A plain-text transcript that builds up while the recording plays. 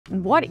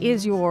What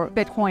is your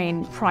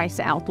Bitcoin price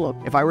outlook?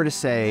 If I were to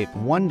say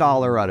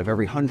 $1 out of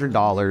every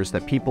 $100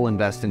 that people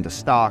invest into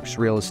stocks,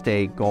 real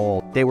estate,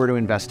 gold, they were to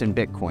invest in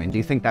Bitcoin, do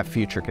you think that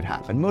future could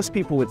happen? Most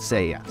people would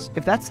say yes.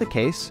 If that's the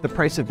case, the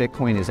price of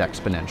Bitcoin is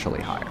exponentially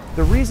higher.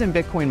 The reason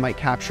Bitcoin might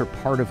capture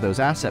part of those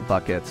asset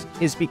buckets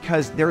is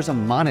because there's a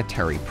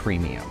monetary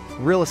premium.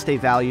 Real estate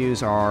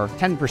values are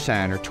 10%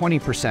 or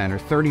 20%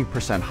 or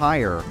 30%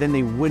 higher than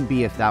they would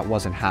be if that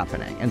wasn't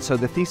happening. And so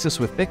the thesis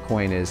with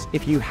Bitcoin is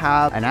if you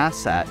have an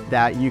asset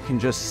that you can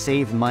just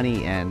save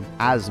money in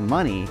as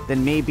money,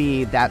 then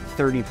maybe that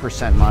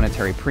 30%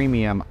 monetary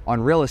premium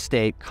on real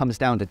estate comes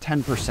down to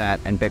 10%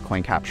 and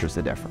Bitcoin captures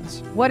the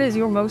difference. What is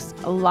your most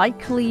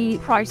likely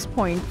price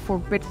point for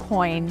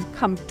Bitcoin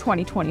come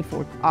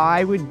 2024?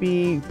 I would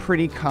be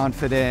pretty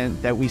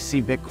confident that we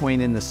see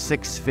Bitcoin in the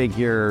six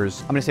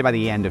figures, I'm going to say by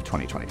the end of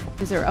 2024.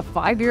 Is there a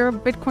 5-year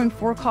Bitcoin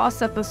forecast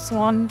that the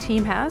Swan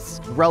team has?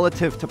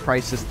 Relative to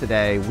prices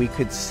today, we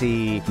could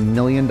see $1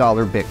 million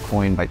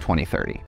Bitcoin by 2030.